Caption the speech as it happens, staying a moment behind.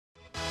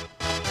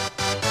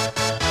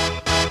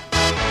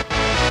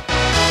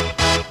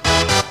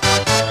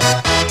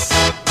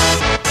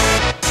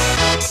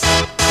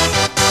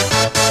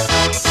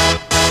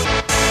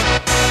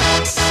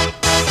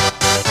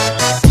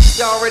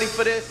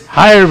for this?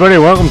 Hi, everybody.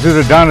 Welcome to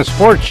the Donna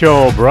Sports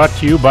Show, brought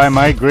to you by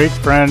my great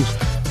friends,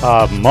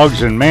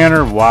 Mugs and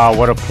Manor. Wow,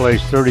 what a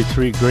place.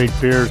 33 great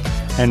beers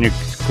and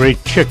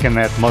great chicken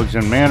at Mugs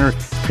and Manor.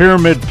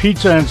 Pyramid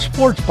Pizza and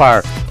Sports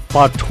Bar.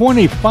 About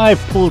 25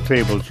 pool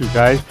tables, you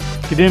guys.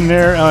 Get in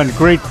there and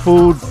great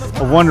food,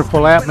 a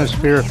wonderful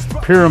atmosphere.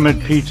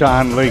 Pyramid Pizza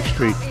on Lake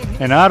Street.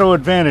 And Auto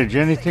Advantage.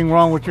 Anything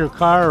wrong with your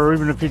car, or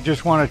even if you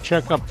just want to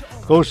check up,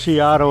 go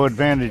see Auto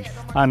Advantage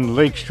on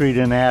Lake Street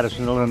in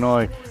Addison,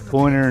 Illinois.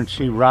 Go in there and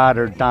see Rod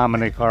or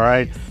Dominic, all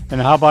right? And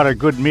how about a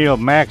good meal?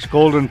 Max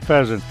Golden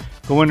Pheasant.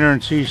 Go in there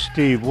and see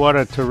Steve. What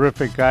a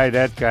terrific guy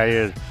that guy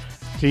is.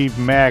 Steve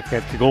Mack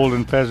at the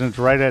Golden Pheasants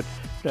right at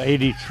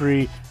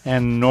 83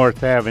 and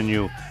North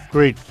Avenue.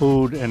 Great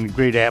food and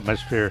great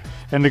atmosphere.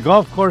 And the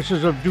golf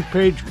courses of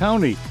DuPage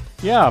County.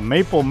 Yeah,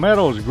 Maple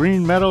Meadows,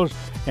 Green Meadows,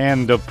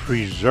 and the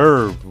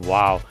Preserve.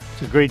 Wow.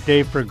 It's a great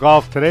day for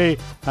golf today.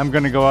 I'm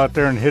going to go out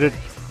there and hit it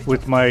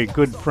with my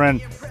good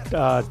friend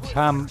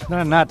Tom,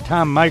 not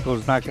Tom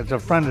Michaels, it's a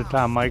friend of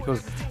Tom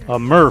Michaels,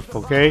 Murph,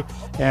 okay?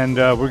 And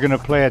we're going to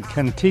play at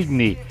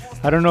Cantigny.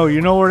 I don't know, you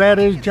know where that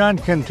is, John?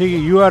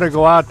 Cantigny? You ought to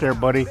go out there,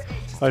 buddy.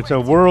 It's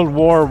a World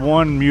War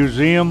I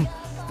museum.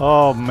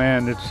 Oh,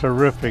 man, it's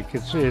terrific.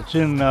 It's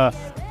in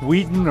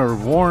Wheaton or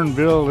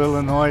Warrenville,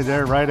 Illinois,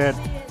 there right at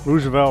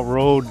Roosevelt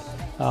Road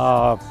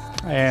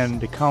and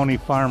the County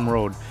Farm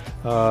Road.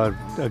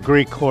 A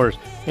great course.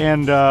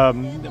 And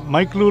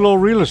Mike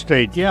Lulo Real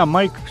Estate. Yeah,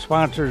 Mike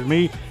sponsors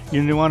me.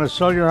 You want to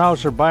sell your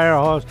house or buy a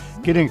house,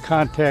 get in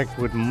contact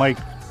with Mike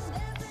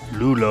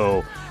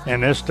Lulo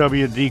and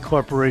SWD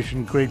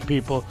Corporation. Great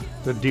people.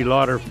 The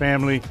DeLauder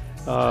family,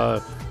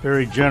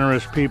 very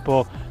generous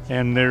people.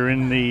 And they're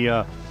in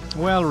the,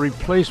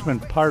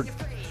 replacement part.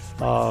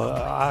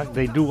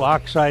 They do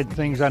oxide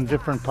things on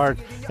different parts.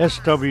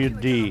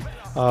 SWD.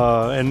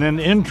 And then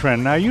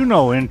Intren. Now, you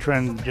know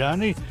Intren,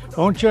 Johnny,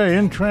 don't you?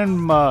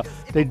 Intren,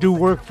 they do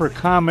work for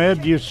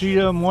ComEd. Do you see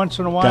them once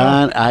in a while?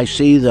 Don, I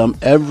see them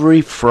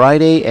every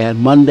Friday and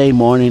Monday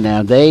morning.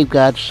 Now, they've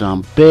got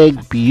some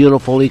big,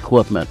 beautiful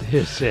equipment.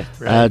 Is it,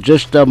 right?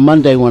 Just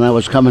Monday when I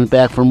was coming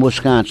back from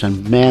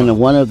Wisconsin, man,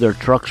 one of their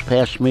trucks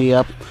passed me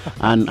up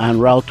on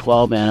Route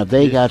 12, man.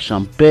 They got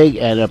some big,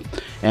 and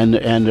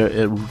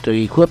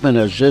the equipment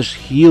is just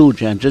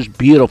huge and just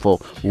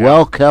beautiful,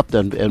 well kept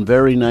and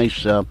very nice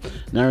stuff.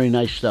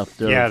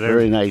 They're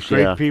very nice.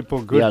 Great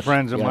people, good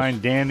friends of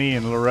mine. Danny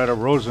and Loretta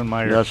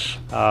Rosenmeyer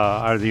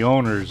are the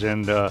owners,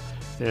 and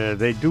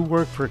they do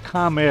work for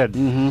ComEd.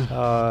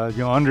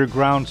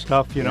 Underground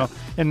stuff, you know.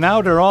 And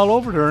now they're all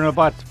over. They're in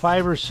about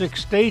 5 or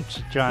 6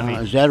 states, Johnny.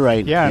 Is that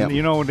right? Yeah, and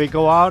when they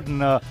go out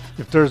and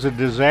if there's a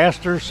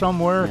disaster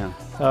somewhere,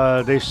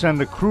 they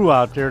send a crew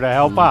out there to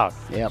help out.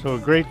 Yep. So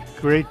great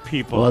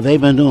people. Well,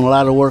 they've been doing a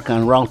lot of work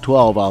on Route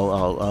 12.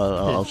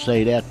 I'll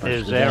say that.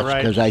 Is that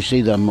right? Because I see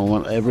them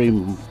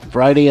every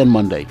Friday and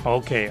Monday.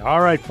 Okay.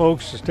 All right,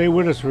 folks. Stay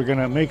with us. We're going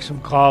to make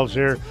some calls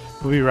here.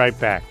 We'll be right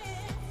back.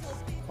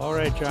 All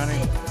right, Johnny.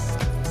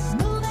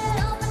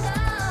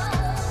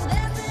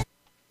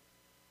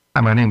 Hi,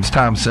 my name's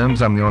Tom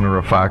Sims. I'm the owner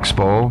of Fox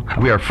Bowl.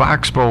 We are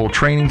Fox Bowl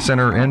Training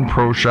Center and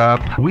Pro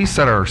Shop. We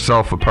set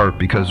ourselves apart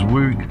because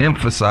we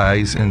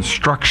emphasize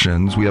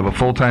instructions. We have a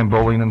full-time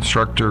bowling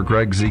instructor,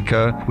 Greg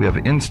Zika. We have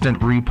instant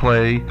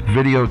replay,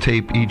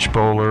 videotape each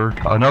bowler.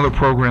 Another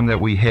program that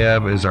we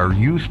have is our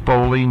Youth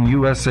Bowling,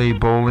 USA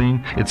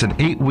Bowling. It's an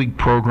 8-week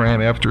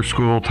program, after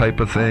school type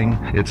of thing.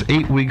 It's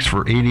 8 weeks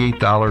for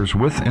 $88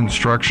 with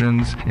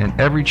instructions, and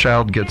every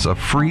child gets a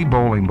free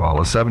bowling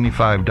ball, a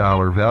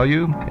 $75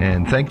 value.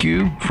 And thank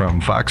you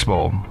from Fox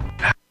Bowl.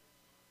 Hey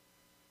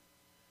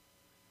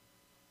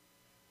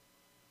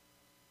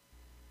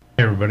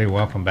everybody,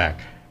 welcome back.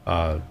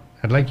 I'd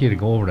like you to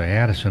go over to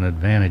Addison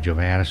Advantage of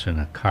Addison,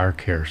 a car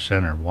care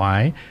center.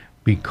 Why?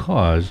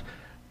 Because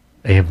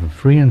they have a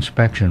free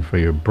inspection for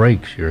your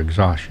brakes, your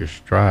exhaust, your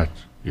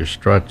struts, your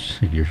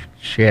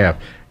shaft,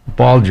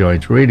 ball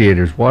joints,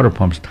 radiators, water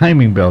pumps,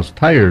 timing belts,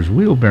 tires,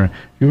 wheel bearing.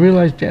 You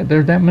realize that there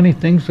are that many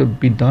things that would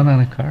be done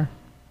on a car?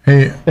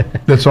 Hey,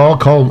 that's all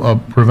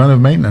called preventive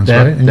maintenance,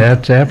 right?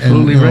 That's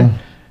absolutely right.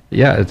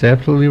 Yeah, it's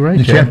absolutely right.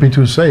 You can't be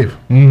too safe.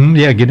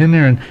 Yeah, get in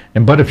there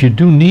but if you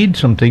do need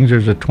some things,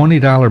 there's a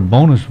 $20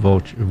 bonus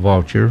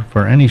voucher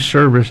for any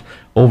service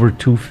over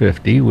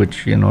 $250,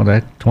 which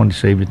that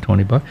save you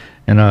 $20,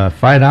 and a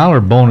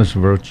 $5 bonus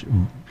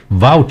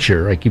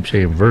voucher. I keep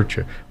saying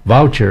voucher.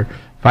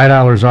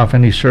 $5 off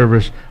any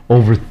service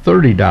over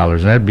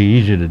 $30. That'd be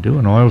easy to do.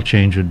 An oil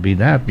change would be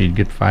that. You'd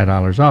get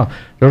 $5 off.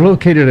 They're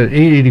located at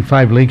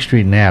 885 Lake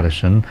Street in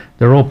Addison.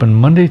 They're open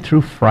Monday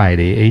through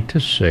Friday, 8 to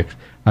 6.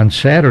 On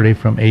Saturday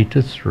from 8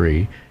 to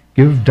 3.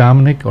 Give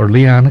Dominic or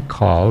Leon a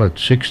call at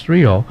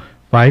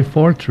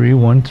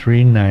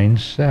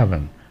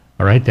 630-543-1397.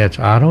 All right, that's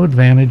Auto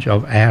Advantage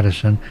of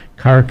Addison,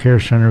 Car Care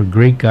Center.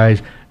 Great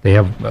guys. They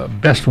have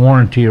best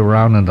warranty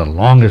around and the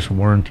longest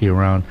warranty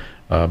around.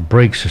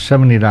 Brakes are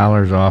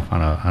 $70 off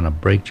on a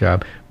brake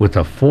job with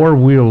a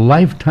 4-wheel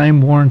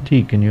lifetime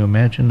warranty. Can you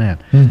imagine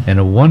that? And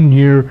a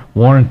 1-year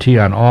warranty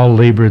on all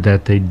labor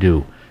that they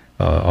do.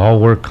 all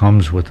work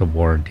comes with a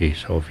warranty.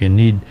 So if you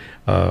need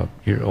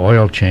your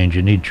oil change,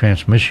 you need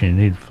transmission,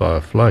 you need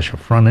flush, a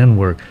front end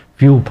work,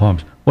 fuel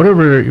pumps,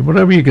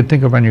 whatever you could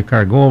think of on your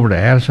car, go over to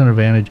Addison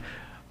Advantage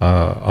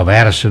of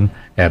Addison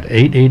at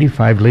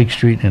 885 Lake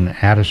Street in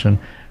Addison.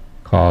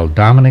 Call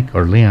Dominic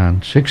or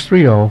Leon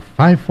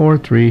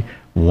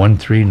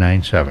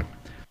 630-543-1397.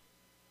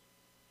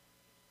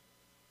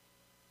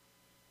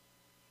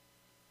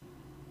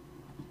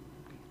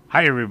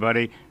 Hi,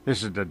 everybody.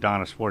 This is the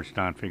Donna Sports,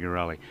 Don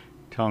Figuarelli,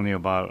 telling you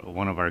about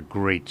one of our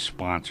great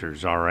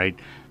sponsors, all right?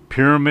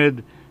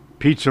 Pyramid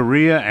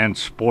Pizzeria and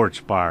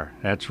Sports Bar.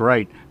 That's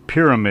right,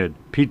 Pyramid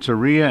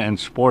Pizzeria and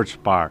Sports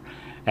Bar.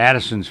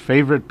 Addison's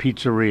favorite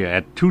pizzeria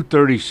at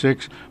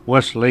 236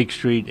 West Lake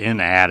Street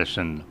in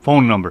Addison.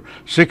 Phone number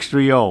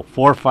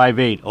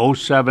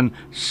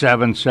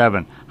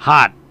 630-458-0777.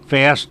 Hot,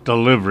 fast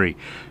delivery.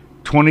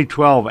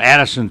 2012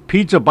 Addison's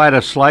Pizza by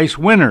the Slice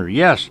winner.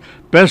 Yes,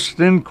 best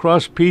thin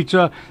crust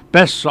pizza,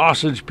 best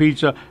sausage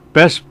pizza,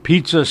 best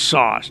pizza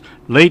sauce.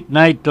 Late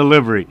night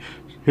delivery.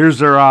 Here's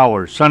their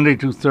hours, Sunday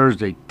to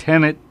Thursday,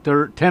 10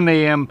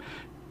 a.m.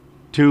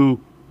 to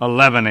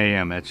 11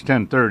 a.m. That's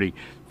 10:30.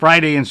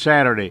 Friday and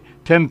Saturday,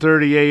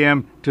 10:30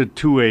 a.m. to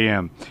 2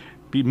 a.m.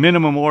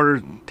 Minimum order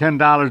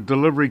 $10.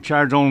 Delivery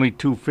charge only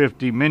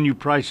 $2.50. Menu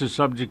prices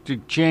subject to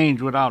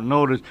change without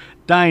notice.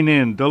 Dine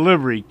in,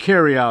 delivery,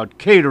 carry out,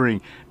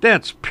 catering.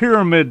 That's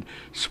Pyramid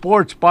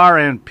Sports Bar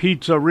and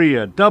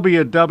Pizzeria.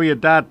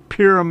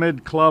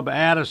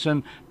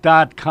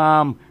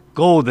 www.pyramidclubaddison.com.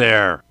 Go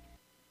there.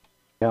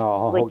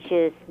 Which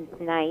is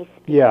nice.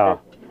 Yeah.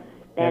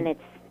 Then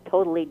it's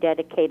totally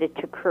dedicated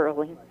to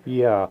curling.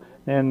 Yeah.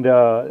 And,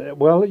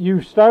 well,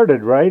 you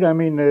started, right? I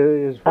mean,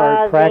 as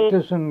far as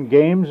practice and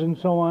games and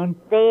so on?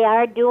 They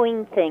are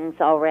doing things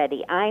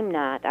already. I'm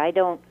not. I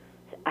don't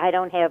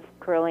have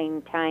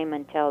curling time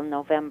until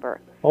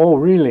November. Oh,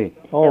 really?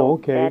 Oh, So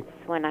okay.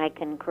 That's when I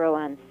can curl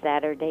on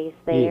Saturdays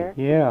there.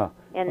 Yeah.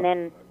 And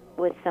then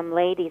with some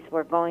ladies,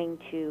 we're going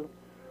to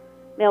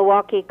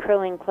Milwaukee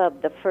Curling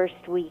Club the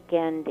first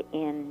weekend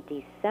in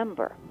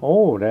December.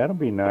 Oh, that'll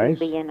be nice.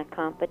 We'll be in a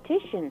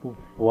competition.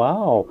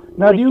 Wow.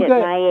 Now, which do you at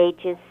guys... my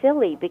age is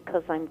silly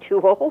because I'm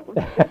too old.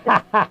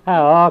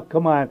 Oh,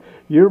 come on.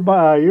 You're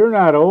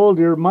not old.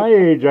 You're my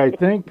age, I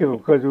think,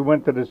 because we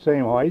went to the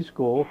same high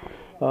school.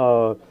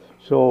 But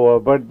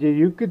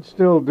you could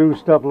still do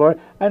stuff, Lori.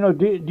 I know.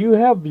 Do you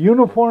have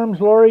uniforms,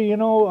 Lori? You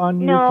know,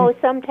 on your No,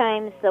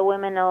 sometimes the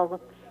women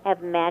will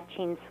have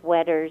matching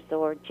sweaters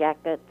or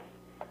jackets,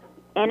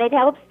 and it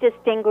helps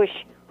distinguish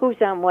who's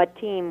on what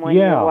team when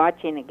you're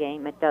watching a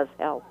game. It does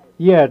help.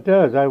 Yeah, it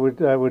does. I would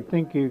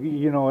think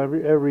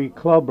every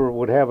club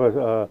would have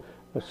a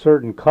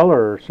certain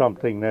color or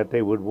something that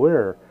they would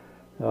wear.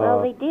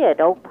 Well, they did.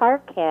 Oak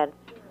Park had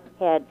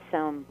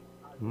some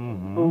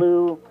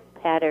blue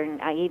pattern.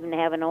 I even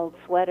have an old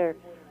sweater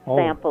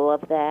sample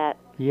of that.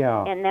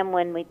 Yeah. And then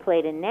when we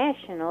played in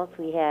nationals,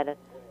 we had a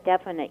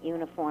definite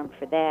uniform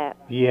for that.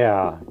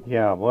 Yeah.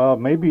 Well,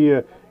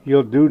 maybe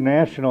you'll do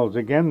nationals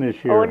again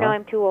this year. Oh, no,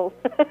 I'm too old.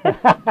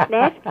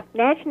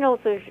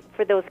 Nationals are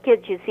for those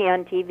kids you see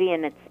on TV,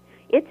 and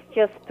it's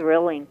just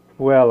thrilling.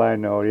 Well, I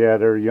know. Yeah,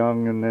 they're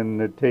young, and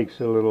then it takes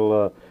a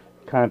little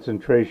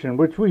concentration,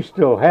 which we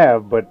still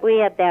have, but... We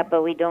have that,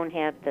 but we don't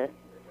have the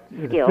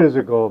skill. The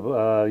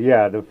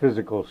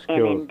physical skills.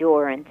 And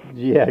endurance.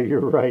 Yeah,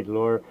 you're right,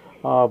 Laura.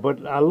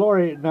 But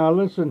Lori, now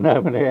listen,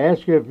 I'm going to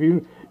ask you if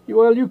you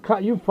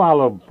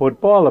follow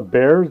football, the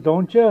Bears,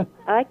 don't you?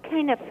 I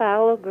kind of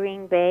follow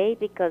Green Bay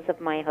because of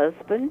my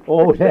husband.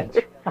 Oh, that's...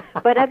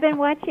 But I've been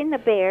watching the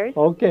Bears.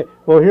 Okay.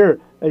 Well, here,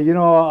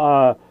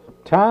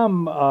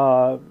 Tom,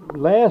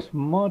 last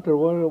month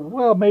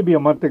maybe a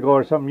month ago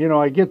or something,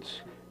 I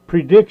get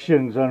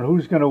predictions on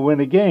who's going to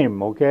win a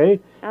game, okay?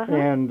 Uh-huh.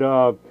 And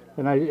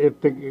if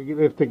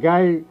the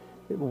guy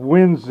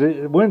wins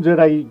it,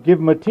 I give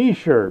him a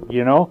T-shirt,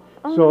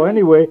 Oh, So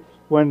anyway,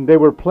 when they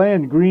were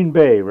playing Green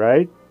Bay,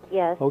 right?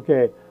 Yes.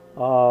 Okay.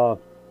 I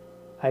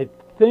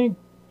think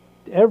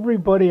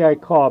everybody I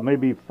called,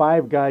 maybe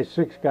 5 guys,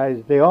 6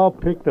 guys, they all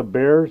picked the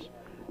Bears,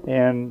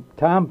 and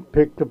Tom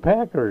picked the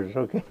Packers.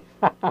 Okay.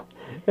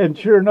 And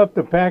sure enough,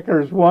 the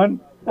Packers won.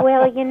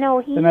 Well, he...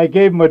 And I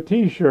gave him a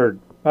T-shirt.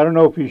 I don't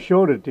know if he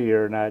showed it to you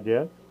or not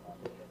yet.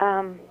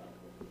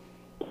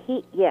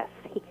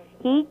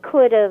 He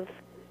could have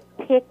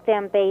picked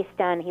them based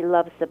on he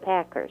loves the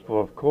Packers. Well,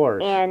 of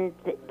course.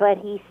 But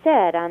he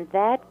said on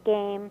that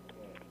game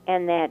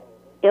and that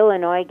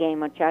Illinois game,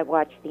 which I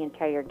watched the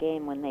entire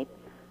game when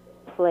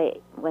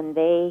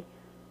they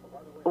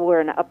were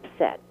an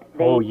upset.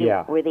 They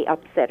were the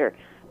upsetter.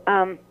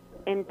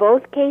 In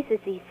both cases,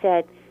 he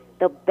said,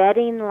 the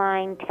betting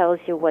line tells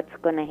you what's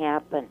going to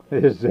happen.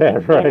 Is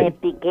that right? And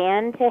it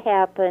began to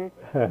happen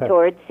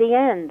towards the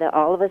end.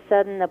 All of a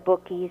sudden, the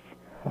bookies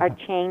are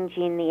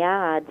changing the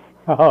odds.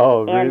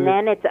 Oh, really? And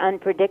then it's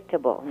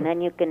unpredictable, and then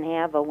you can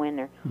have a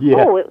winner.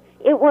 Yeah. Oh,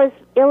 it was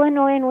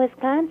Illinois and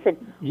Wisconsin.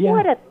 Yeah.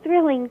 What a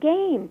thrilling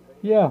game.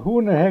 Yeah, who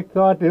in the heck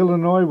thought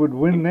Illinois would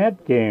win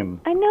that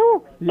game? I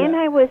know. Yeah. And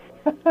I was,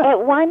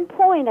 at one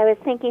point, I was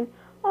thinking,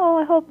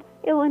 I hope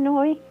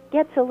Illinois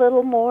gets a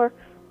little more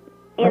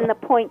in the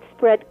point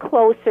spread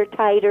closer,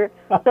 tighter,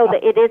 so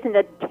that it isn't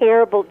a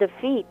terrible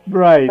defeat.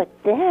 Right. But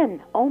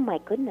then, oh my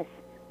goodness,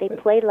 they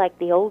played like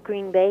the old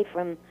Green Bay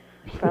from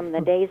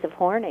the days of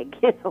Hornig.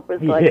 You know, it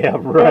was like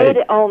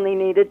they only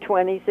needed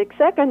 26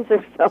 seconds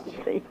or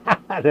something.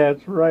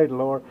 That's right,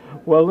 Laura.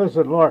 Well,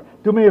 listen, Laura,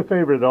 do me a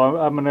favor though.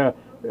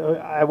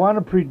 I want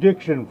a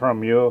prediction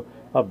from you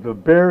of the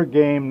Bear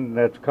game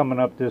that's coming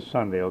up this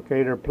Sunday.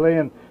 Okay, they're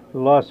playing the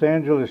Los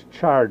Angeles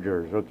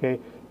Chargers. Okay,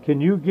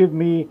 can you give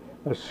me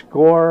a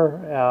score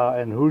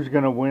and who's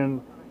going to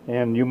win?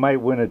 And you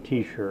might win a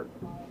T-shirt.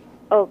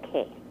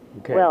 Okay.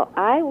 Well,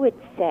 I would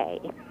say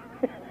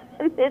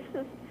this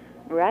is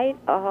right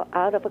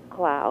out of a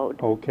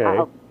cloud. Okay.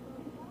 I'll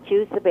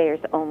choose the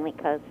Bears only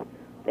because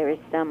there is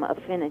some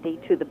affinity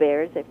to the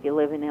Bears if you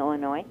live in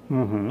Illinois.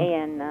 Mm-hmm.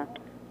 And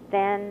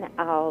then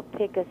I'll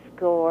pick a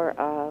score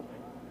of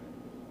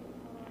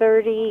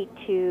 30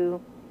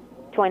 to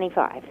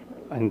 25.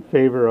 In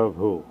favor of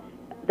who?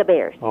 The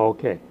Bears.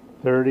 Okay,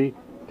 30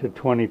 to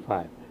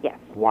 25. Yes.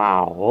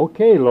 Wow.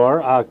 Okay,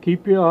 Laura, I'll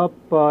keep you up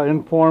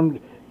informed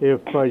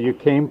if you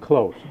came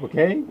close,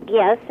 okay?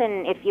 Yes,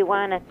 and if you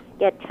want to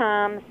get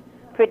Tom's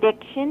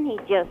prediction, he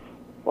just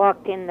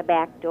walked in the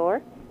back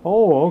door.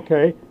 Oh,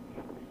 okay.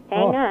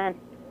 Hang on.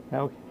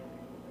 Okay.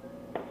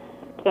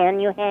 Can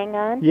you hang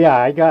on? Yeah,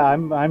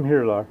 I'm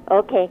here, Laura.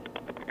 Okay.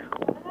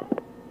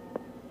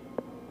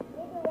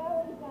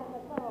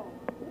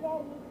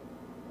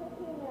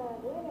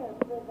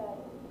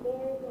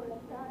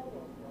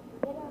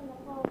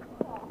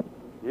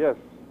 Yes.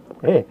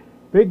 Hey,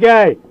 big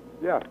guy.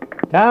 Yeah.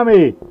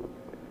 Tommy.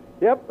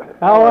 Yep.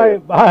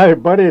 Hi,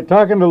 buddy.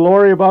 Talking to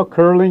Lori about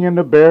curling and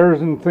the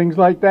Bears and things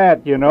like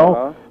that, you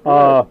know.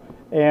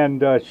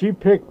 And she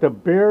picked the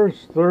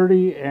Bears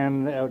 30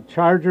 and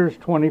Chargers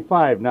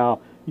 25. Now,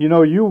 you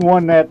know, you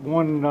won that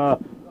one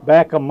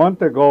back a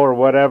month ago or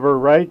whatever,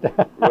 right?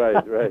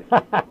 Right.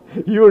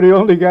 You were the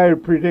only guy to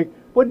predict.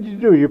 What did you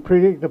do? You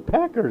predict the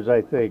Packers,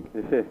 I think.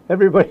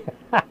 Everybody.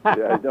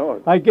 Yeah, I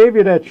know. I gave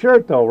you that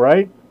shirt, though,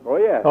 right? Oh,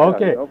 yeah.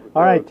 Okay. All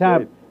right,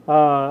 Tom.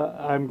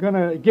 I'm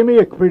gonna give me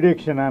a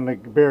prediction on the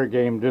Bear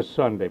game this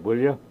Sunday, will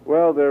you?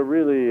 Well, they're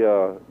really,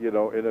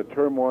 in a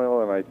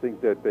turmoil, and I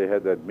think that they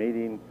had that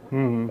meeting,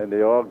 and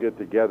they all get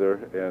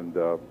together, and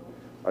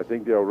I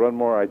think they'll run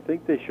more. I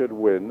think they should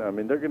win. I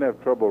mean, they're going to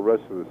have trouble the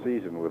rest of the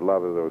season with a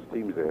lot of those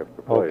teams they have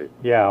to play.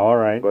 Yeah, all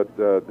right. But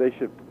they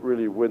should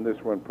really win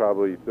this one,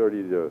 probably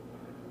 30 to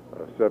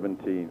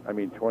 17. I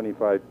mean,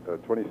 26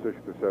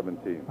 to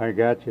 17. I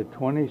got you,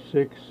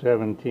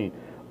 26-17.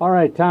 All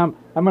right, Tom.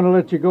 I'm going to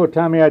let you go,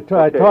 Tommy. I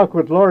talked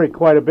with Lori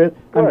quite a bit.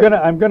 Good.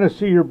 I'm gonna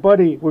see your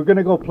buddy. We're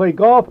gonna go play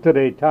golf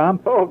today, Tom.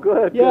 Oh,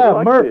 good.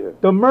 Yeah,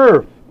 the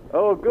Murph.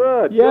 Oh,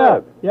 good. Yeah,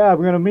 good. yeah.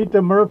 I'm gonna meet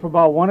the Murph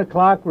about 1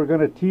 o'clock. We're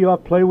gonna tee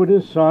up, play with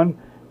his son,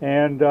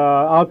 and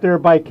out there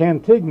by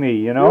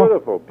Cantigny, you know.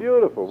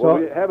 Beautiful. So,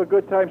 well, have a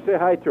good time. Say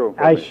hi to him.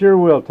 I sure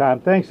will, Tom.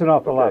 Thanks an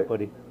awful lot,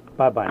 buddy.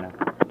 Bye now.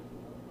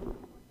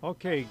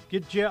 Okay,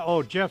 get Jeff.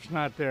 Oh, Jeff's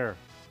not there.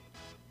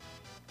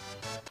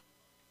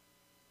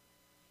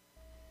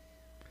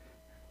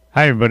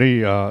 Hi,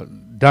 everybody.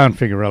 Don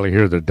Figuarelli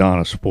here, the Dawn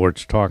of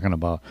Sports, talking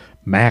about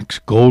Max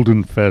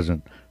Golden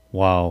Pheasant.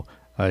 Wow,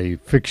 a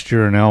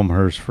fixture in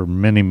Elmhurst for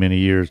many, many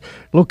years.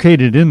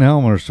 Located in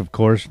Elmhurst, of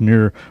course,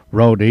 near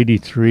Route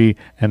 83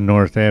 and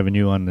North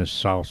Avenue on the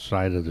south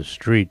side of the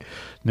street.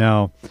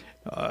 Now,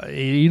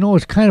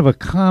 it's kind of a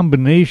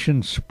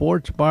combination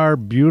sports bar,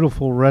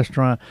 beautiful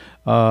restaurant.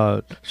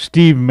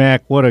 Steve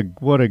Mack, what a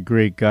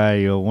great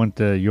guy. Went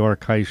to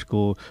York High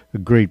School, a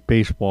great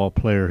baseball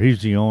player.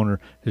 He's the owner.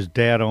 His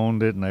dad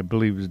owned it, and I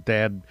believe his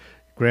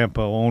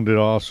grandpa owned it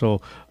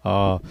also.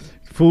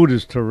 Food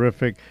is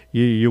terrific.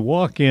 You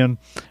walk in,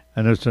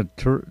 and it's a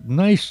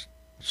nice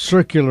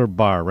circular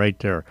bar right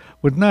there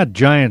with not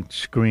giant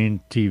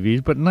screen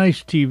TVs, but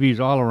nice TVs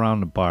all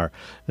around the bar.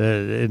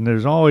 And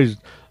there's always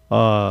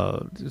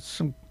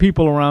some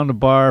people around the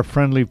bar,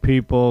 friendly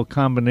people,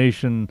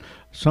 combination,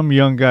 some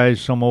young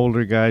guys, some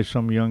older guys,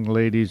 some young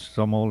ladies,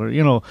 some older,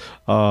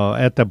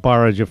 at the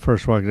bar as you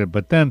first walk in.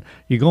 But then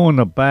you go in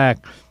the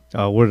back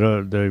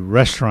where the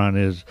restaurant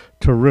is,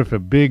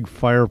 terrific, big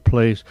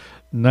fireplace,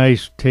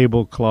 nice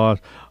tablecloth,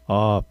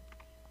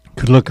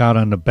 could look out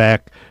on the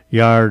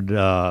backyard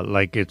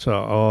like it's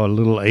a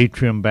little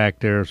atrium back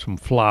there, some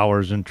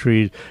flowers and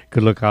trees.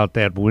 Could look out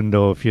that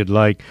window if you'd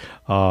like.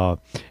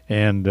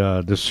 And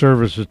the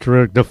service is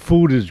terrific. The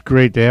food is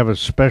great. They have a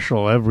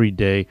special every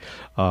day,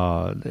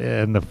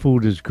 and the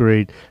food is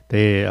great.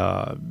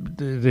 The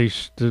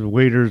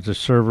waiters, the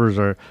servers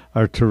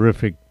are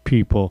terrific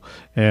people,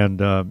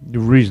 and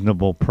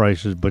reasonable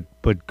prices, but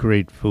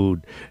great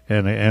food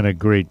and a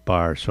great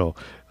bar. So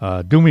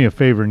do me a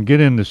favor and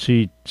get in to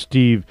see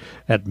Steve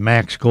at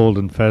Max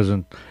Golden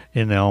Pheasant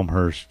in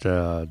Elmhurst.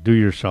 Do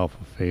yourself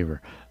a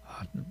favor.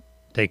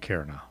 Take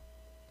care now.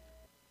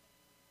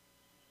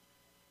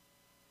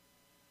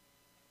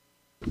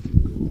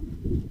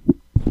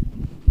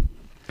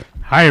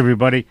 Hi,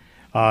 everybody.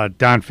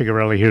 Don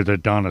Figuarelli here, the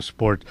Dawn of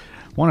Sports.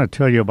 I want to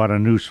tell you about a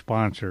new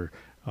sponsor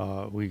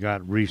we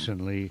got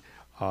recently,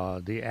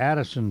 the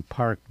Addison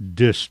Park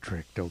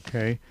District,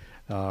 okay?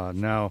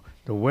 Now,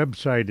 the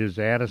website is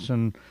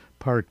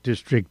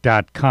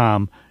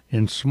addisonparkdistrict.com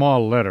in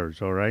small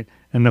letters, all right?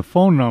 And the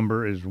phone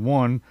number is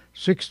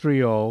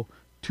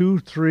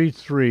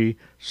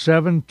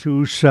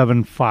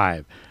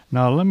 1-630-233-7275.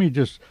 Now, let me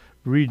just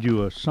read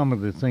you some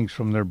of the things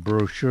from their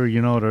brochure.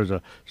 You know, there's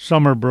a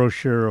summer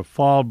brochure, a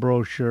fall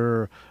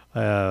brochure,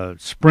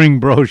 spring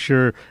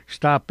brochure.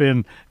 Stop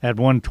in at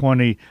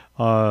 120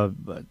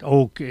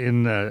 Oak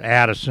in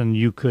Addison.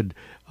 You could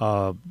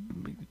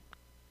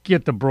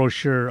get the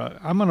brochure.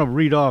 I'm going to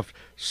read off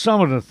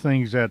some of the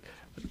things that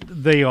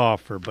they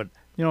offer, but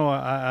you know,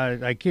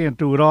 I can't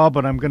do it all,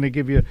 but I'm going to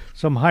give you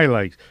some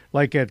highlights.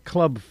 Like at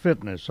Club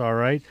Fitness, all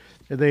right?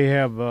 They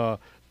have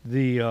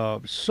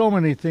so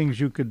many things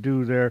you could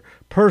do there.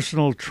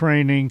 Personal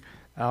training,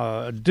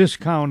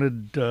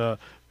 discounted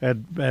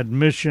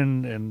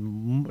admission,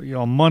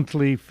 and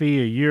monthly fee,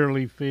 a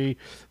yearly fee.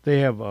 They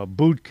have a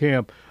boot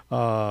camp,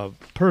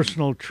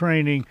 personal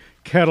training,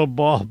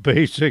 kettlebell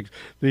basics,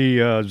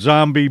 the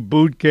zombie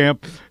boot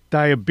camp,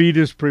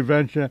 diabetes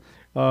prevention,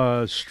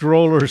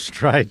 stroller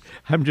stride.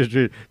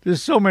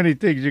 There's so many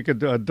things you could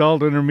do.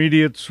 Adult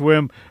intermediate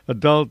swim,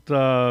 adult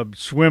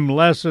swim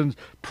lessons,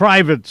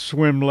 private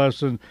swim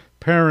lessons,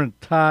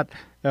 parent taught,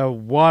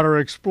 water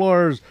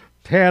explorers,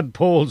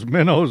 tadpoles,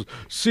 minnows,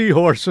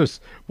 seahorses.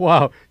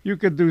 Wow, you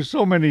could do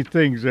so many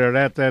things there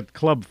at that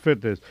Club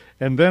Fitness.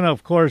 And then,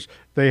 of course,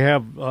 they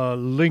have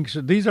links.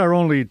 These are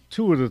only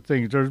two of the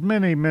things. There's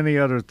many, many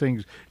other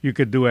things you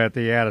could do at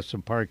the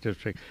Addison Park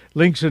District.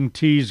 Links and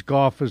Tees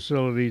golf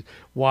facilities.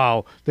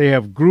 Wow, they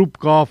have group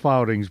golf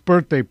outings,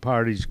 birthday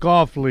parties,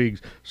 golf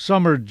leagues,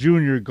 summer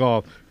junior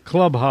golf,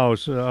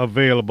 clubhouse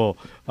available,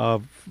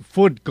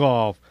 foot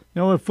golf.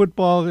 You know,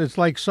 football, it's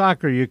like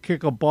soccer. You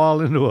kick a ball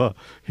into a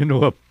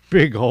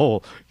big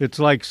hole. It's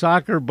like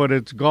soccer, but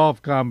it's golf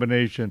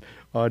combination.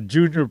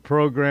 Junior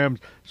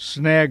programs,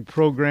 snag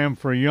program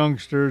for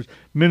youngsters,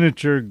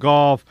 miniature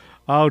golf,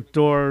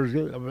 outdoor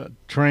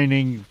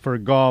training for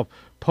golf,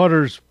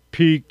 Putter's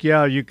Peak.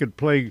 Yeah, you could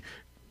play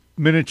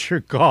miniature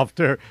golf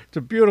there. It's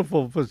a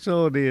beautiful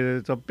facility.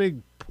 It's a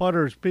big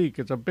Putter's Peak.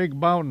 It's a big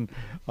mountain.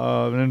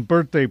 And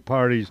birthday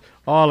parties,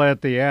 all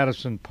at the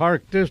Addison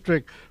Park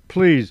District.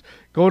 Please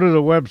go to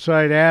the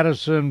website,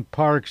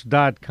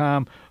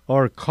 addisonparks.com,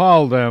 or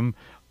call them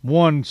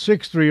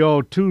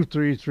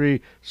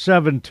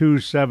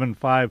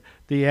 1-630-233-7275.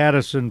 The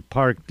Addison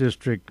Park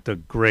District, the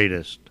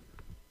greatest.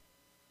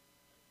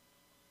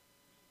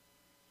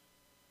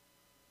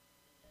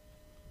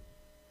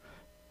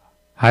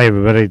 Hi,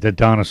 everybody. The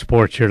Donna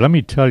Sports here. Let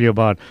me tell you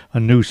about a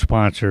new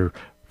sponsor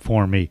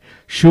for me.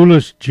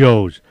 Shoeless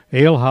Joe's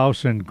Ale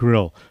House and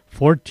Grill,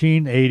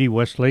 1480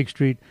 West Lake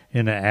Street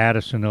in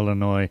Addison,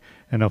 Illinois.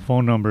 And the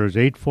phone number is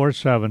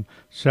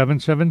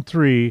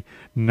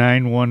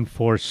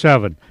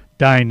 847-773-9147.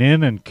 Dine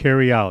in and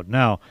carry out.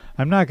 Now,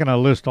 I'm not going to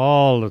list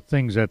all the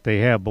things that they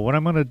have, but what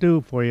I'm going to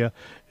do for you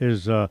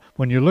is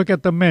when you look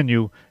at the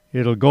menu,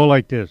 it'll go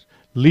like this.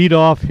 Lead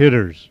off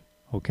hitters,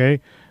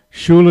 okay?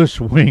 Shoeless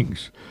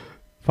wings.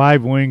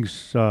 5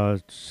 wings,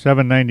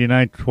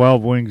 $7.99.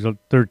 12 wings,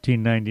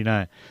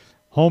 $13.99.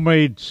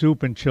 Homemade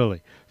soup and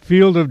chili.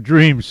 Field of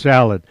Dreams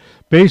salad.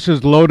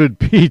 Bases loaded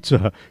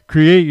pizza.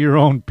 Create your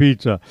own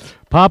pizza.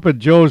 Papa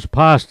Joe's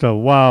pasta.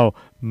 Wow.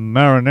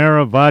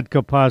 Marinara,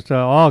 vodka pasta,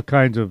 all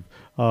kinds of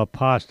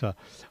pasta.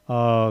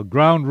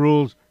 Ground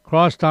Rules,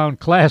 Crosstown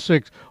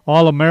Classics,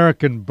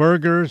 All-American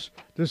Burgers.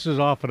 This is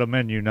off of the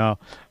menu now.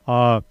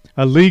 A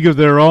League of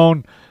Their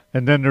Own.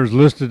 And then there's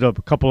listed a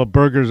couple of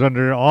burgers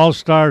under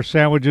All-Star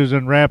Sandwiches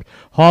and Wraps,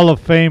 Hall of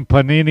Fame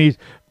Paninis,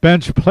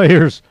 Bench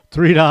Players,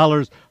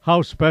 $3,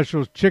 House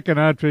Specials, Chicken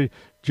Entree,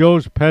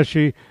 Joe's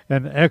Pesci,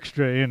 and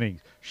Extra Innings.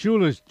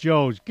 Shoeless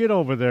Joe's, get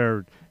over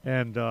there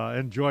and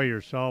enjoy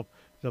yourself.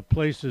 The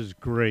place is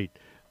great.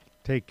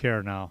 Take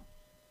care now.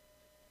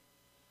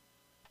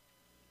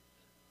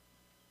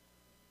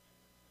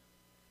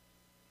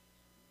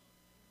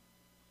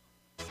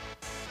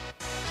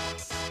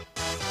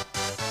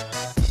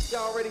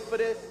 Y'all ready for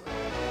this?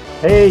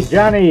 Hey,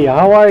 Johnny,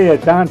 how are you?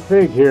 Don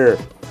Fig here.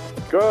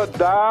 Good,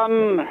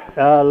 Don.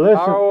 Listen.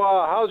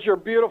 How's your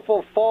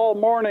beautiful fall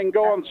morning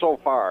going so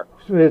far?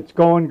 It's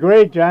going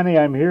great, Johnny.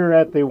 I'm here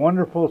at the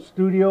wonderful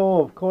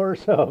studio, of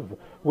course, of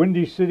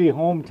Windy City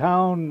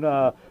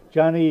hometown,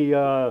 Johnny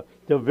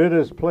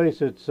DeVita's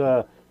place. It's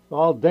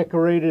all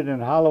decorated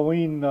in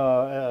Halloween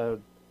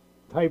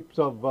types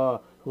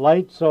of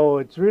lights, so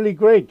it's really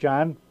great,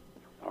 John.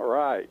 All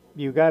right.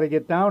 You got to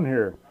get down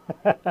here.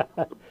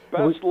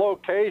 Best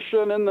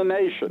location in the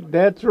nation.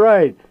 That's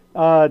right.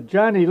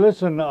 Johnny,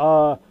 listen,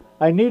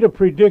 I need a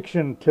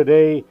prediction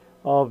today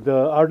of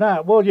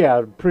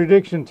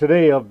prediction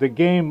today of the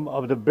game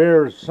of the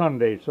Bears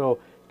Sunday. So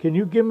can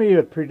you give me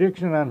a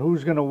prediction on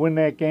who's going to win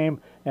that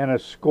game and a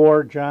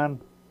score,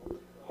 John?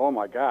 Oh,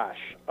 my gosh.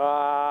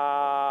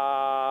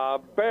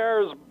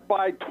 Bears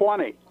by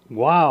 20.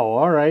 Wow,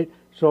 all right.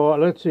 So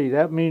let's see.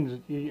 That means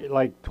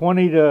like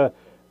 20 to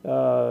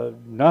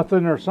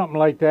nothing or something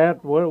like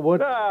that?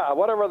 What? Yeah,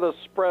 whatever the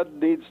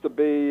spread needs to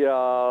be,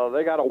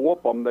 they got to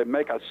whoop them. They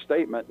make a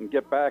statement and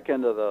get back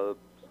into the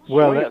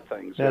swing of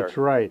things. That's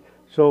right.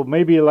 So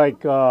maybe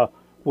like,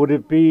 would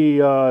it be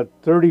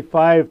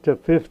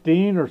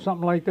 35-15 or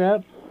something like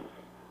that?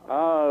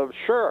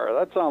 Sure,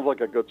 that sounds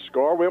like a good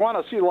score. We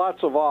want to see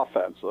lots of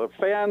offense. The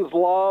fans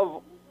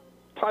love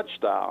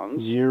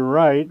touchdowns. You're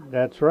right.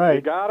 That's right.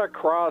 You got to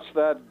cross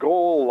that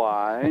goal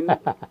line.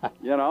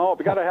 You know,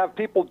 we got to have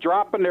people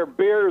dropping their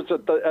beers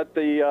at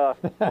the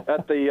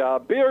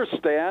beer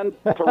stand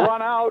to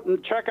run out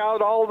and check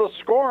out all the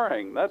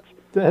scoring. That's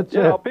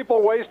you know,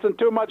 people wasting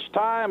too much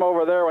time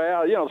over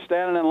there. You know,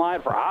 standing in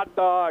line for hot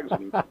dogs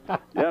and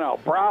you know,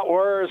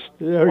 bratwurst.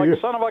 Like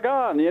son of a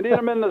gun, you need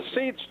them in the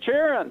seats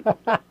cheering.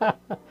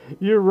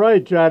 You're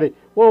right, Johnny.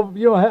 Well,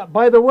 you know,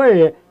 by the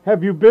way,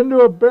 have you been to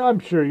a? I'm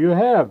sure you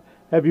have.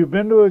 Have you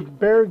been to a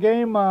Bear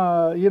game,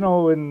 you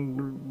know,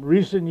 in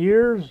recent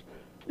years?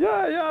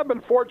 Yeah, I've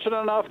been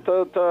fortunate enough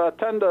to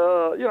attend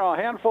a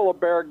handful of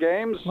Bear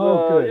games.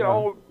 Okay, you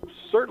know,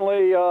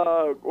 certainly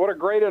what a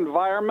great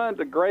environment,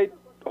 a great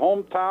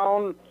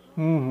hometown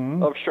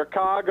of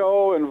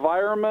Chicago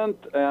environment,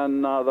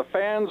 and the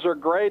fans are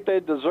great. They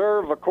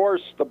deserve, of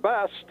course, the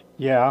best.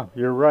 Yeah,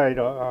 you're right.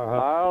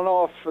 I don't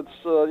know if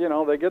it's you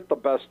know, they get the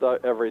best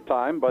every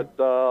time, but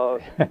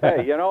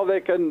hey, you know,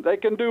 they can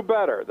do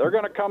better. They're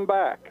going to come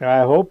back.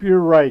 I hope you're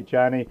right,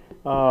 Johnny.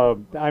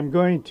 I'm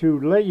going to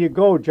let you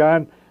go,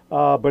 John,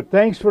 but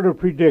thanks for the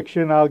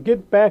prediction. I'll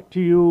get back to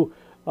you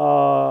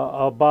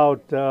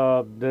about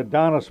the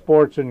Donna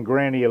Sports and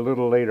Granny a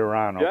little later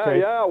on,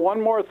 okay? Yeah,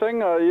 one more thing,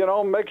 you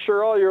know, make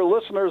sure all your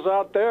listeners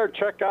out there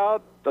check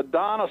out the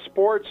Donna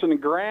Sports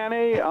and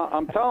Granny.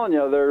 I'm telling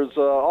you, there's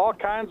all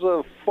kinds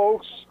of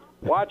folks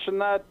watching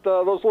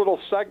those little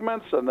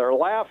segments, and they're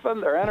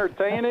laughing, they're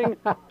entertaining.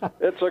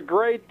 It's a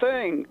great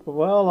thing.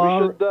 Well,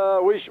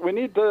 we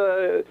need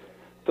to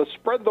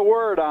spread the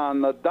word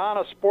on the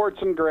Donna Sports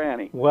and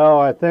Granny.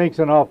 Well, thanks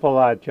an awful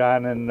lot,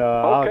 John, and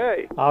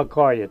okay. I'll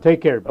call you.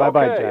 Take care.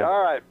 Bye-bye, okay, John.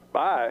 All right,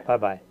 bye.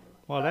 Bye-bye.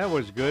 Well, that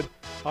was good.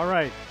 All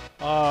right.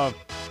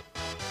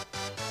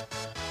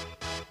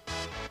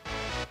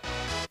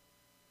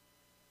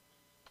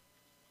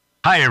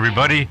 Hi,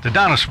 everybody. The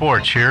Donna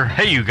Sports here.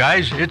 Hey, you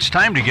guys, it's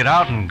time to get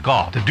out and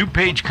golf. The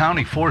DuPage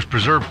County Forest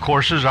Preserve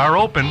courses are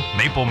open.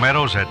 Maple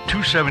Meadows at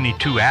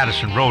 272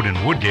 Addison Road in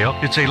Wooddale.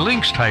 It's a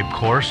links-type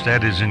course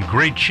that is in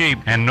great shape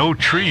and no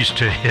trees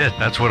to hit.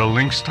 That's what a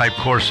links-type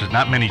course is,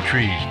 not many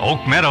trees. Oak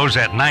Meadows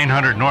at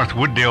 900 North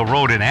Wooddale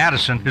Road in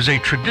Addison is a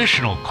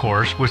traditional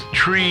course with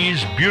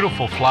trees,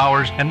 beautiful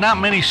flowers, and not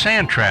many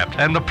sand traps.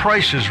 And the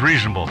price is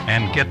reasonable.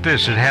 And get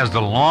this, it has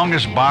the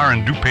longest bar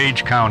in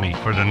DuPage County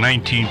for the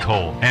 19th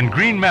hole. And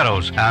Green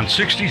Meadows on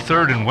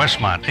 63rd and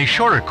Westmont, a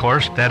shorter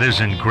course that is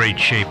in great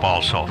shape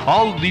also.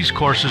 All of these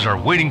courses are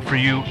waiting for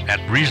you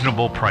at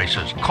reasonable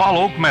prices. Call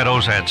Oak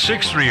Meadows at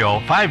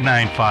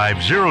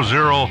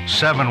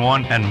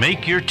 630-595-0071 and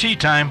make your tee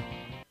time.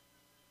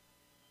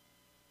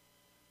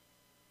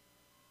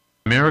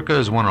 America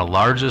is one of the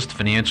largest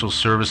financial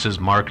services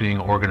marketing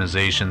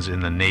organizations in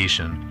the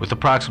nation, with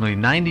approximately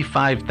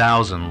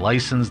 95,000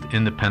 licensed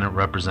independent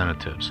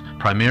representatives.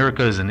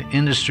 Primerica is an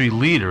industry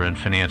leader in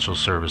financial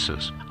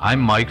services. I'm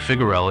Mike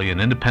Figarelli,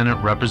 an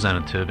independent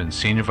representative and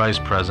senior vice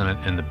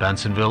president in the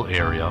Bensonville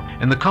area,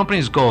 and the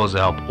company's goal is to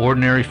help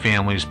ordinary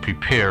families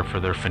prepare for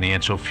their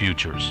financial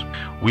futures.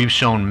 We've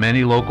shown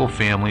many local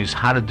families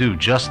how to do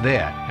just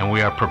that, and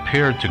we are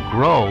prepared to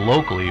grow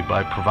locally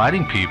by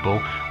providing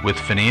people with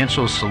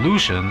financial solutions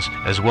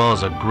as well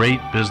as a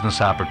great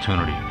business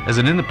opportunity. As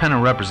an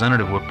independent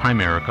representative with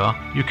Primerica,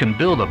 you can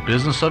build a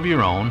business of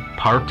your own,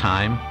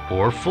 part-time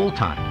or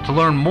full-time. To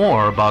learn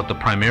more about the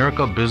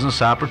Primerica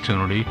business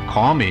opportunity,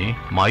 call me,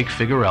 Mike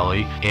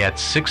Figarelli, at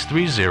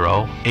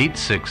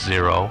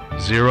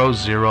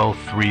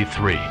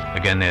 630-860-0033.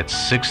 Again, that's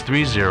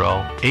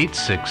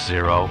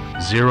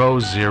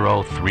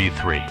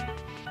 630-860-0033.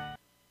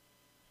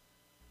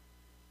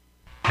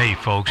 Hey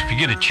folks, if you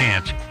get a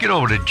chance, get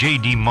over to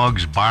J.D.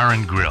 Muggs Bar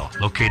and Grill,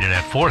 located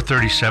at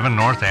 437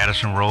 North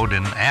Addison Road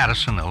in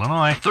Addison,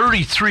 Illinois.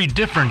 33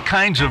 different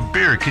kinds of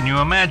beer, can you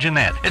imagine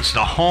that? It's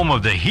the home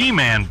of the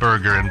He-Man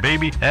Burger, and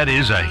baby, that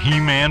is a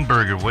He-Man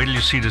Burger. Wait till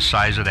you see the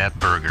size of that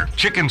burger.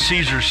 Chicken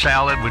Caesar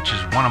salad, which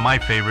is one of my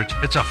favorites.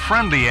 It's a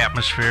friendly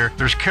atmosphere.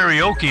 There's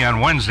karaoke on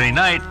Wednesday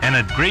night and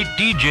a great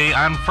DJ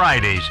on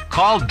Fridays.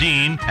 Call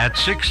Dean at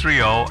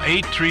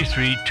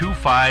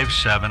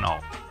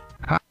 630-833-2570.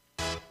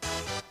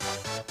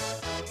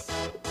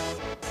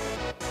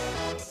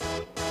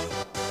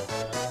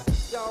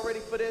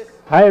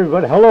 Hi,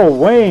 everybody. Hello,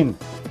 Wayne.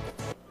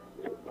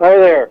 Hi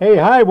there. Hey,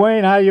 hi,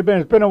 Wayne. How you been?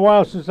 It's been a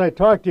while since I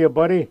talked to you,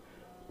 buddy.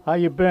 How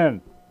you been?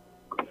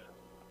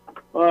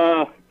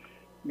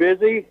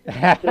 Busy.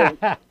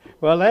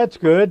 Well, that's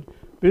good.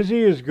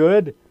 Busy is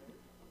good.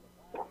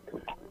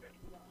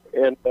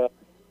 And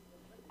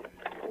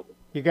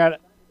you got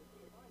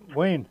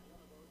Wayne.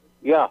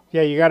 Yeah.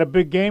 Yeah, you got a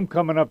big game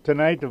coming up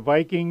tonight. The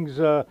Vikings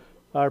are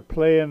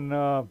playing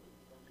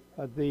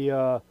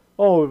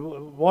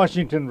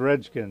Washington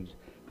Redskins.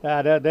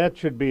 That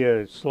should be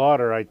a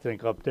slaughter, I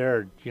think, up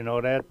there. You know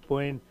that,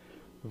 Wayne?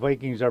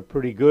 Vikings are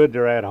pretty good.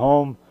 They're at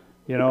home,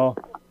 you know,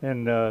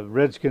 and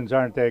Redskins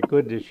aren't that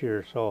good this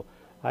year. So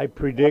I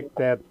predict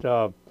that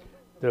the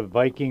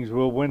Vikings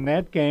will win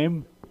that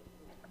game.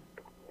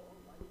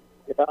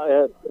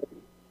 Yeah,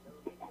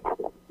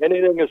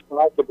 anything is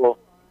possible.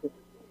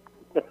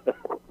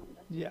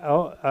 Yeah.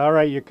 Oh, all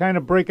right. You're kind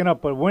of breaking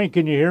up, but Wayne,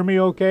 can you hear me?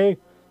 Okay.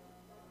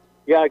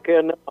 Yeah, I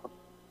can now.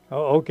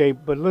 Oh, okay.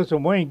 But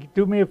listen, Wayne,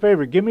 do me a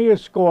favor. Give me a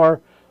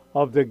score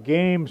of the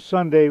game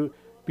Sunday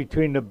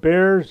between the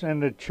Bears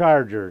and the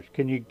Chargers.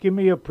 Can you give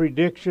me a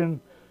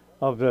prediction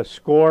of the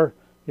score?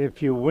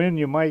 If you win,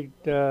 you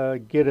might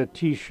get a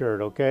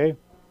T-shirt, okay?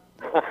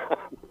 All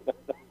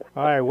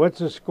right, what's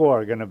the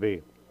score going to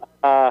be?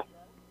 I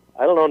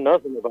don't know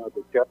nothing about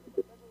the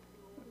Chargers.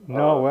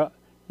 No, well,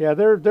 yeah,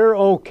 they're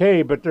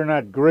okay, but they're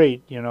not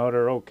great. You know,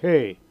 they're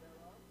okay.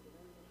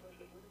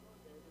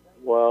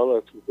 Well,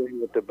 that's the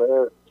thing with the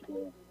Bears.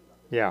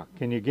 Yeah,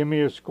 can you give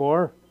me a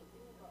score?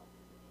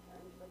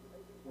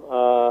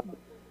 Boy,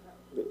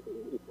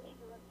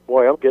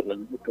 I'm getting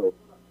an echo.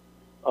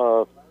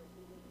 I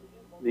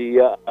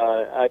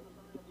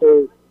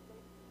say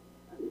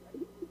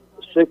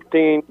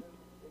 16-13.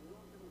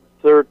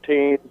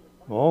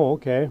 Oh,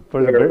 okay.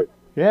 For the Bears.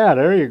 Yeah,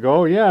 there you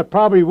go. Yeah, it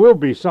probably will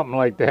be something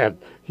like that.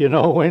 You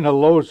know, in a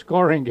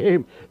low-scoring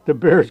game, the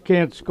Bears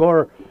can't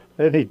score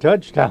any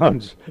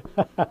touchdowns.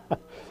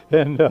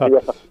 And,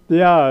 so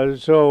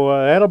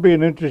that'll be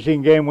an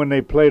interesting game when they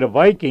play the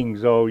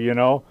Vikings, though, you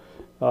know.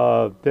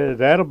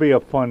 That'll be a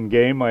fun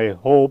game, I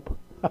hope.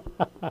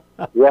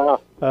 Yeah.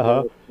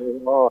 Uh-huh.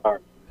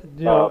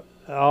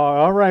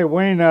 All right,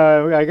 Wayne,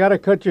 I got to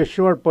cut you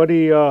short,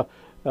 buddy.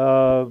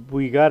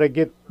 We got to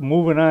get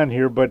moving on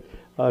here, but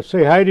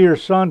say hi to your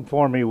son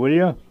for me, will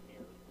you?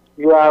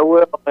 Yeah, I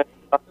will.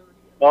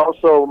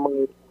 Also,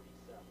 my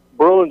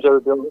Bruins are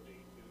doing.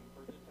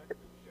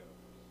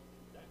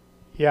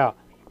 Yeah,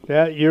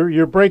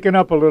 you're breaking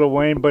up a little,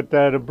 Wayne, but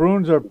the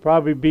Bruins will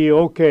probably be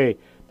okay.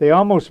 They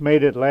almost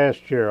made it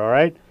last year, all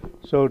right?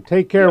 So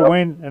take care,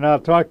 Wayne, and I'll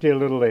talk to you a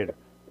little later.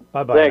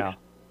 Bye-bye now.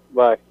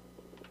 Bye.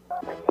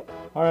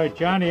 All right,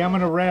 Johnny, I'm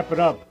going to wrap it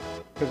up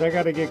because I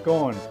got to get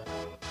going.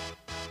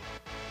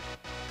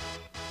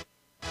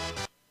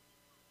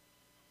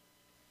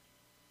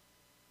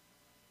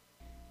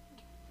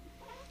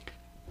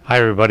 Hi,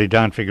 everybody.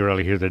 Don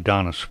Figuarelli here, the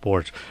Don of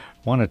Sports. I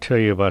want to tell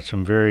you about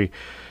some very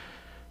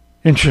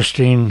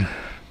interesting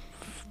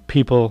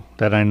people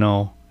that I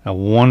know, a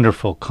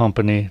wonderful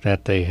company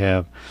that they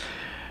have,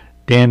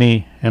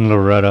 Danny and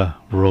Loretta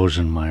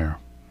Rosenmeyer.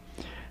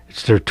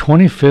 It's their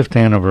 25th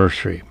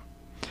anniversary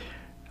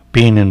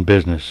being in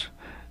business,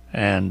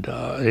 and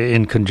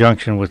in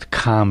conjunction with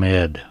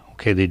ComEd.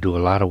 Okay, they do a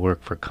lot of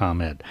work for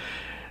ComEd.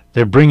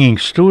 They're bringing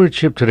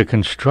stewardship to the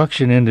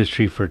construction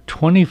industry for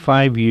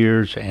 25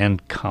 years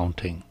and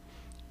counting.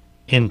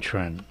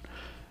 Intren,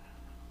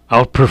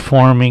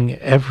 outperforming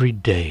every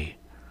day.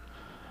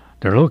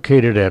 They're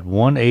located at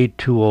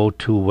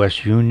 18202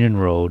 West Union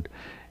Road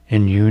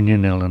in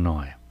Union,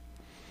 Illinois.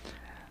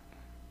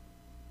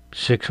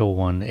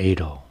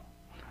 60180.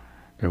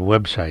 Their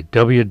website,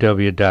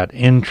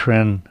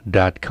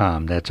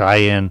 www.intren.com. That's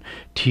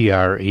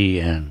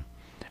INTREN.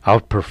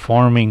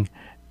 Outperforming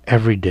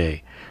every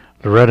day.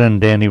 Loretta and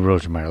Danny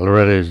Rosenmeyer.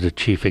 Loretta is the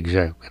Chief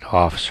Executive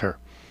Officer.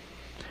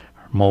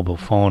 Her mobile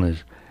phone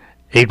is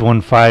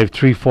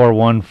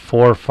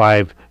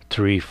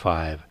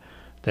 815-341-4535.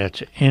 That's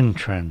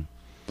Intren.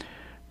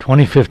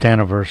 25th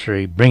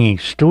anniversary, bringing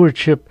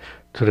stewardship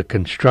to the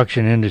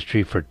construction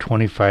industry for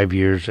 25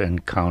 years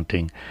and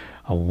counting.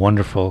 A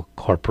wonderful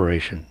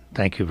corporation.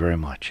 Thank you very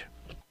much.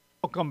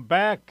 Welcome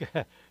back.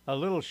 A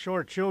little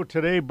short show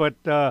today, but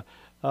that's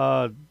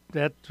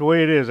the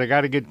way it is. I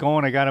got to get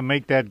going. I got to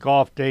make that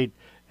golf date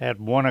at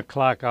 1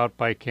 o'clock out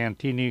by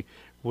Cantini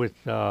with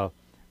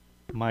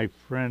my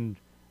friend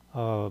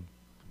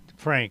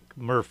Frank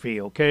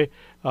Murphy, okay?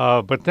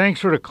 But thanks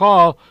for the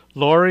call.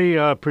 Lori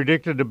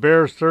predicted the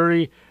Bears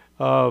 30,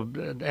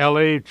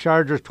 L.A.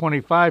 Chargers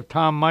 25.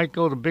 Tom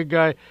Michael, the big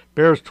guy,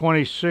 Bears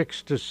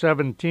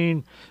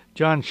 26-17.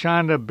 John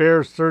Shonda,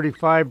 Bears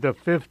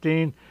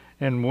 35-15.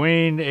 And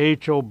Wayne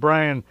H.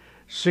 O'Brien,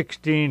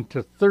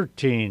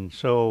 16-13.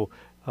 So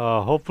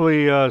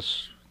hopefully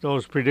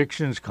those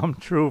predictions come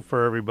true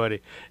for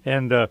everybody.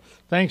 And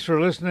thanks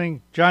for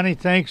listening. Johnny,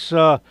 thanks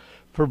for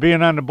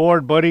being on the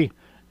board, buddy.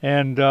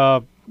 And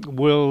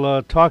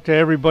we'll talk to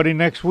everybody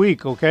next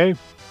week, okay?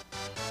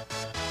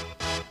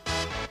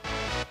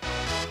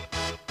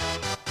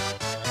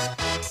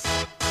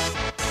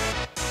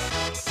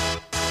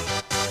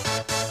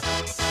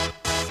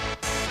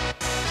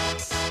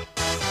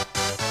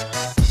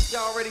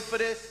 Y'all ready for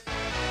this?